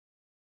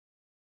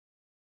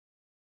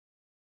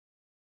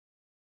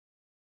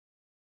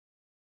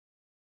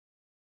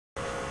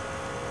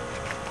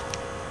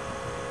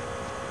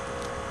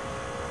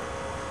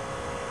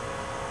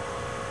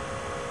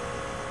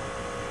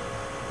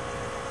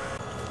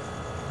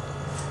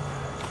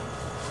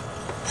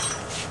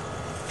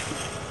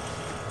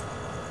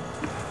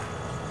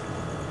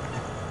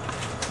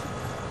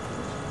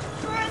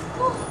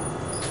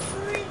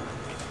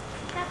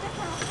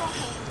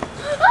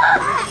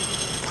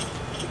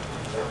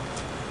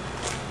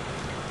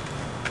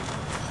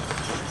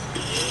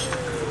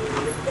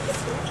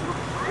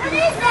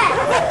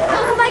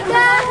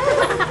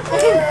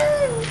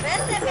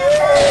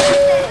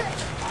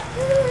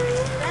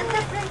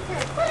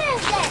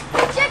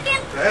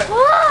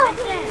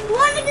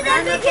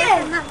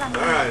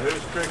Alright,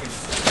 who's tricking?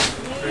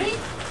 Me?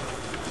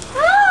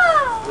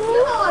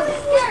 Oh!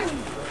 Scared me.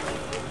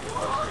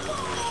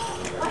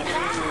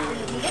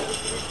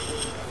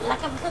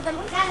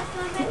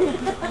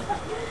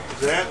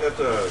 That's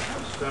a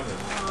stomach.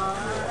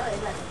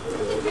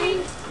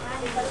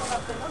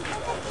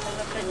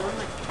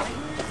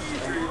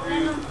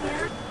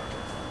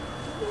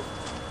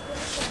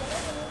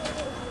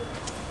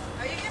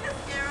 Are you gonna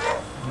scare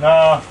us? No.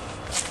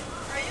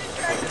 Are you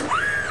sure?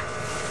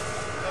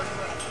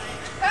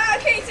 I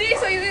can't see,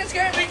 so you didn't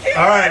scare me.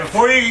 Alright,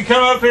 before you can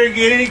come up here and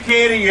get any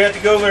candy, you have to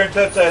go over there and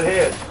touch that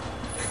head.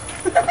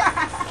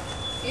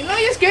 You know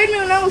you scared me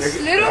when I was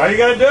little? All you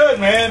gotta do it,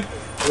 man.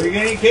 Before you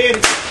get any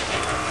candy.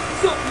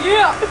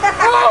 Yeah.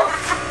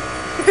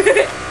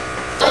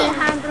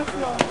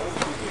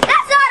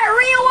 That's not a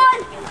real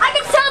one. I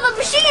can tell the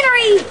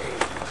machinery.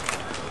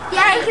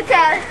 Yeah, you can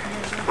tell.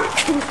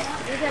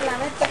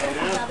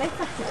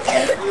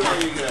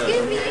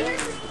 Excuse me.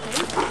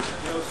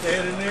 No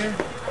head in there?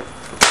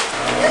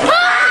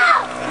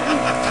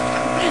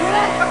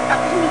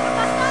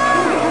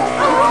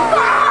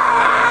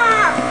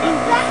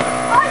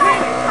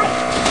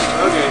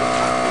 Okay.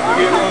 You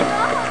get one?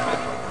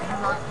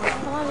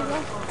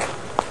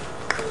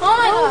 Oh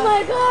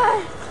my god.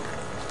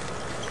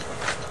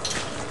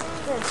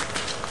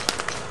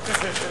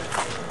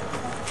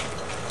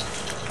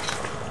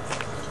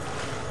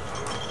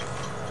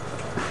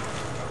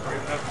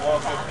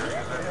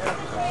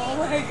 Oh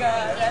my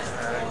god, that's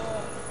cool.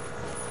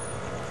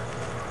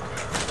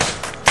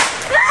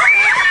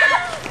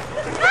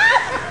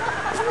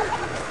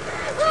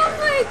 Oh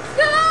my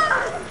god.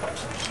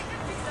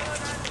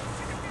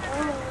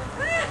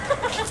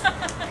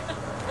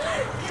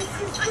 This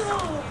is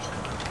cool.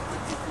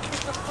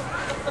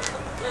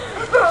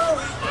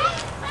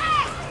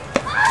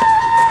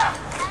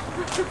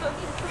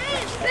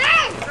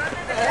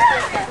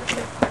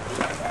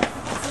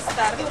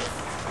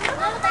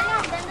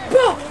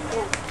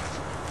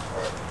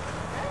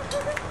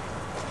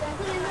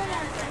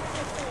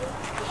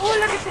 Oh,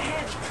 look at the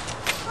head.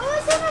 Oh,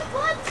 it's in a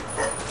foot.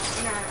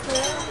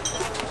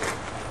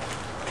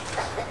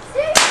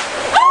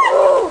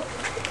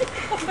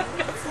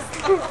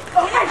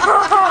 Oh my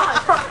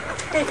god!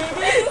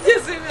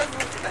 Yes, it was.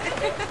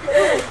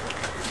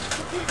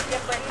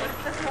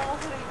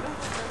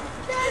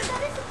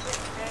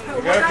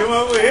 You gotta come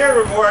over here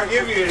before I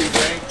give you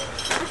anything.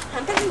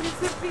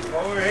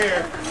 Come over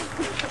here.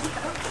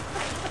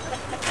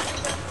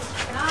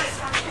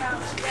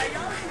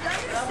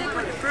 Stick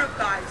with your group,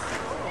 guys.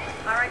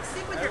 All right,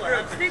 stick with your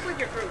group. Stick with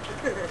your group.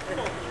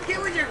 Get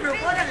with your group.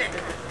 What is it?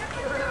 Get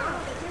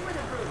with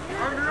the group. Get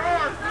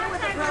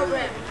with the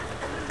program.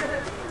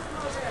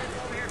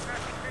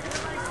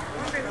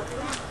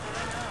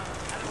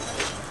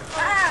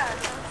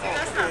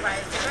 That's not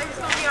right. The baby's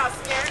gonna be all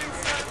scared and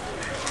stuff.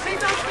 Please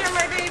don't scare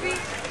my baby.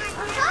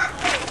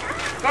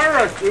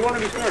 Cyrus, we want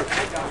to be served.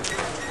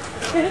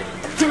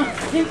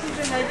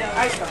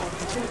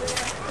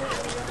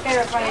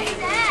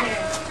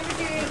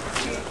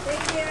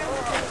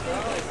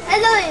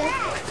 Hello.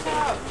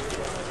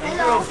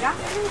 Hello.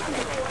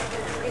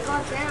 It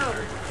goes down.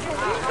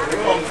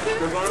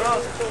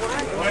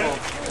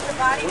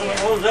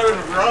 What was that in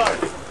the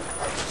garage?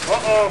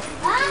 Uh-oh.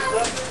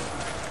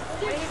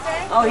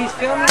 Oh, he's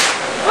filming.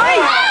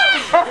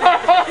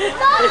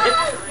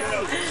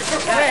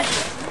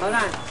 Hold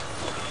on.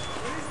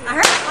 I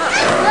heard.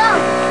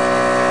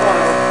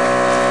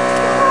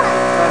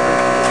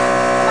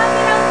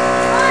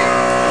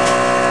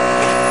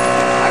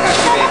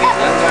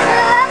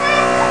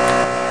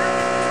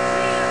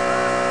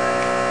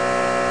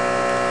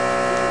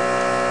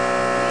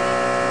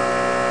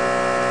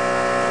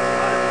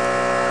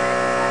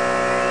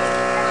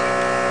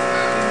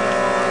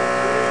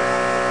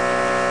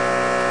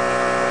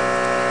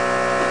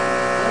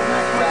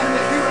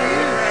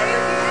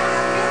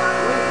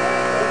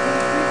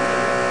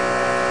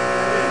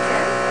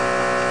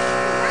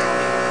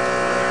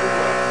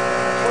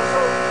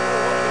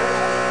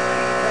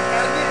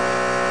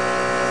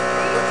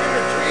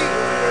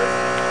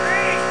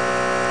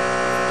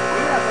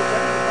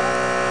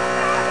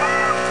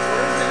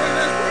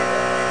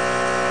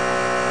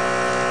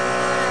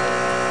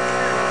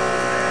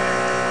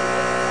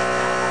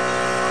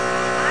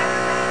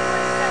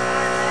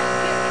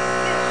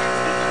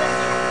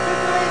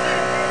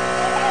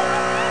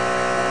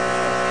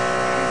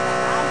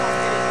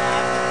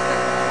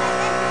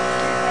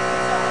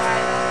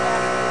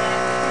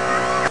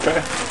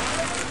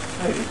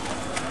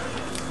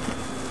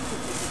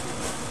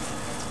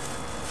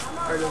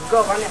 Go,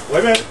 run it. Wait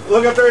a minute.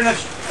 Look up there in the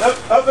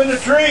up in the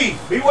tree.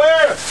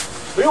 Beware!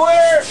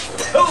 Beware!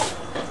 Oh.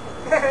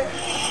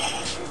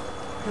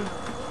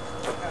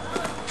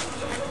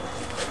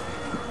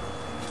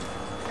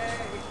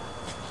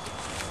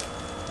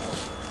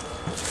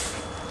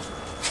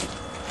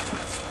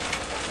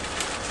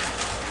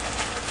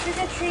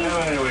 How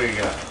many we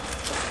got?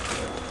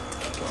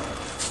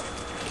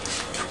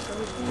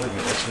 Look at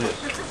what's this.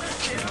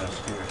 I'm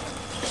scared.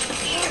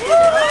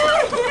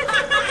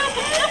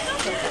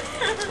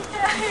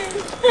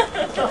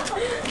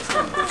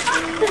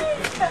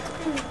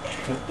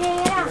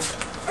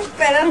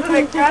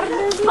 de carne,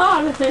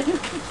 no.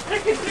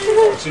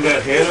 See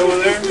that head over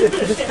there?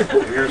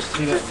 Have you ever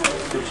seen it?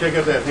 Go check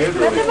out that head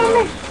really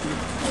close.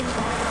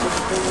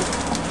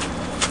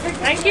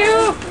 Thank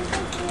you.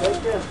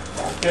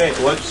 Okay,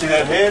 well, you see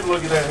that head?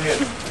 Look at that head.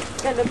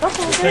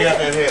 Check out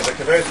that head, the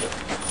cabeza.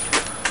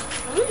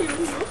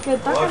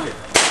 Watch it.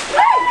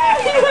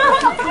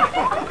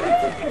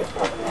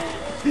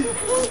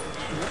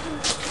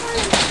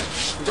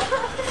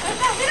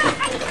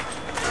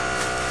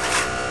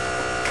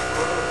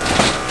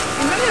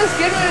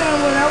 Scared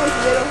when I was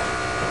little.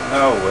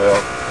 Oh, well.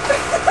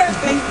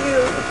 Thank you.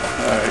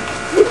 All right.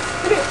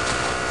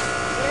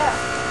 Yeah.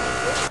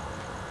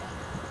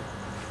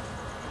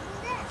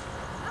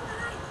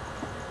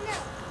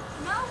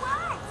 No,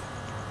 what?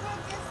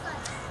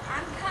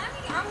 I'm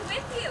coming. I'm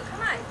with you.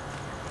 Come on.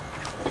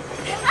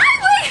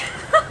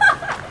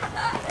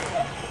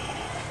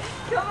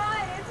 Come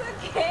on. It's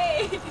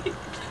okay.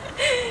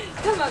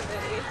 Come on,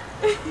 baby.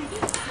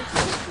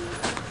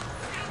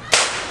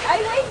 I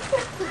like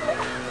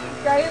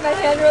grabbing my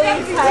hand really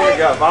You tight.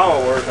 got mama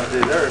work I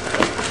did there.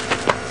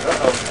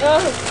 Uh-oh.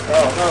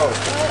 Oh, no.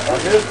 I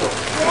missed him.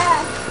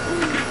 Yeah.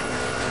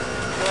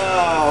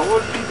 Oh,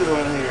 what are you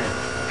doing here?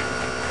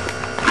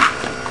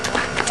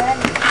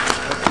 Candy.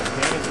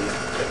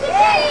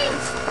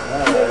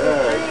 All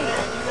right.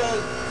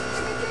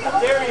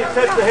 There you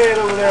touch the head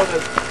over there.